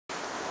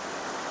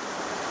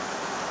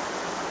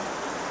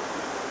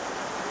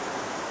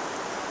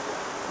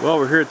Well,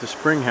 we're here at the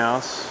spring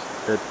house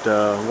at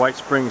White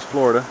Springs,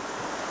 Florida,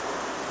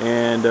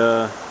 and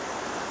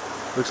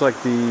looks like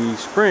the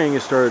spring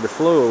has started to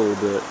flow a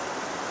little bit.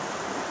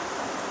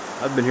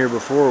 I've been here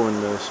before when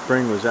the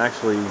spring was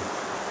actually,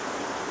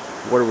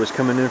 water was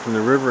coming in from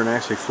the river and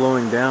actually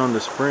flowing down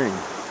the spring,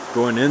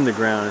 going in the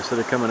ground instead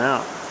of coming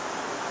out.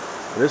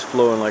 It is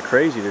flowing like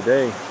crazy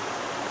today.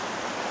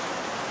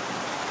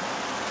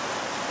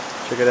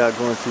 Check it out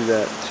going through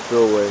that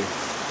spillway.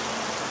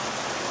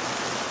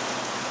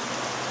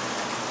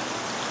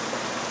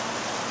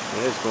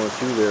 Yeah, it's going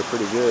through there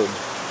pretty good.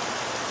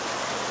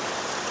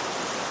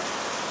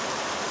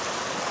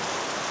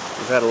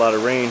 We've had a lot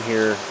of rain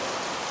here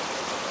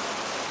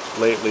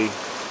lately,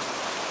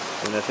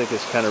 and I think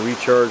it's kind of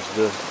recharged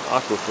the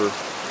aquifer.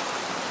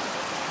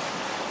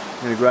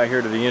 I'm going to go out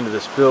here to the end of the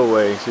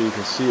spillway so you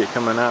can see it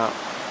coming out.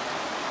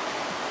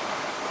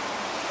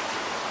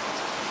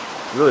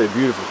 Really a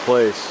beautiful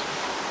place.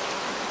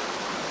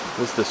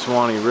 This is the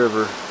Suwannee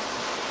River.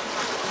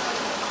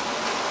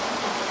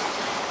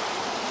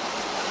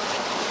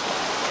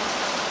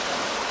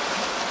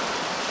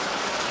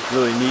 It's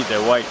really neat,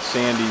 that white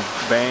sandy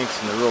banks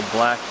and the real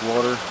black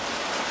water.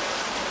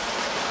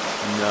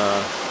 And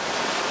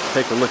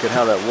take a look at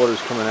how that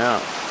water's coming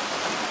out.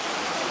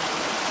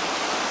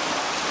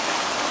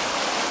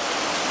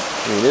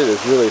 I mean, it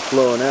is really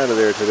flowing out of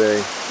there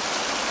today.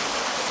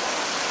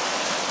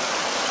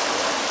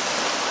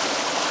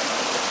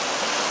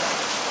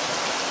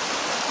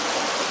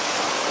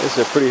 This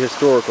is a pretty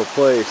historical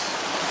place.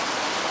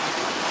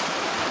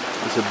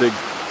 It's a big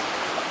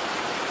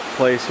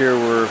place here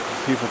where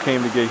people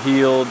came to get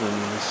healed,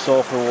 and the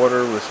sulfur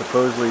water was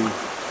supposedly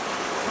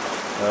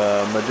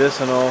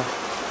medicinal.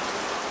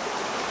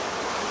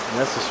 And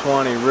that's the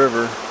Suwannee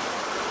River.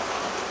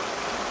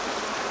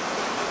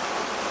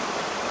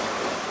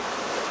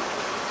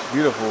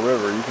 Beautiful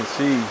river. You can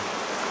see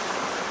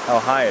how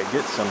high it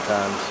gets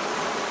sometimes.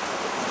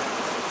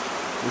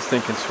 This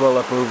thing can swell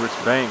up over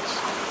its banks.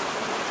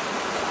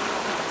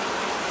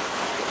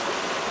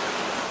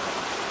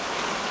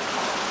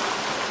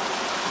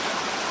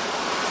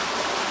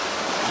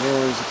 And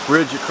there's a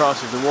bridge that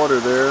crosses the water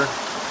there.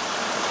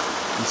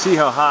 You see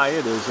how high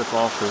it is up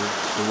off the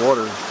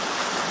water.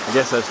 I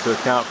guess that's to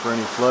account for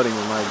any flooding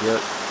we might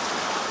get.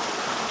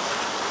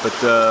 But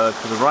to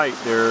the right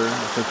there,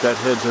 I think that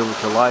heads over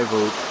to Live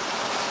Oak.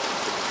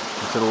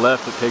 And to the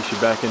left, it takes you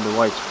back into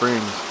White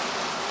Springs.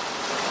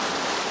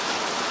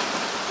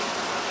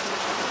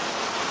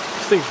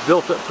 This thing's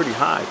built up pretty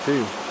high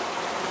too.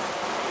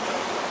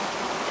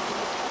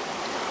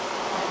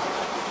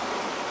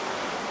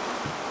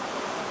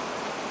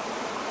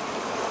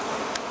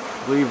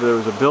 I believe there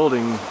was a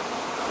building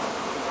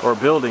or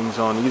buildings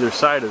on either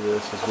side of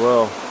this as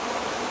well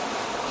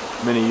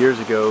many years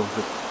ago,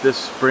 but this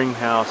spring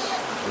house,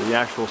 the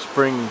actual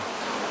spring,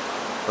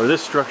 or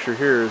this structure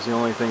here, is the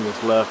only thing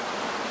that's left.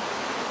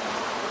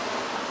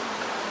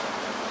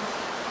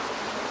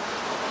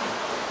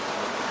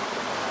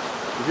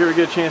 If you ever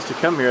get a chance to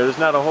come here, there's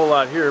not a whole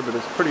lot here, but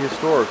it's pretty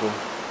historical.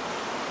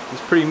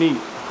 It's pretty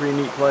neat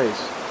place.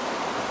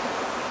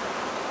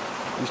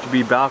 Used to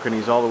be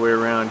balconies all the way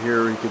around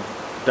here where you could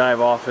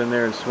dive off in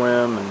there and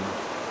swim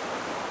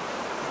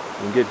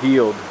and get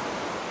healed.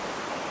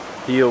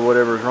 Heal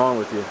whatever's wrong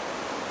with you.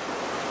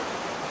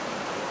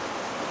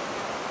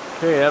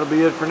 Okay, that'll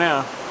be it for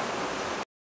now.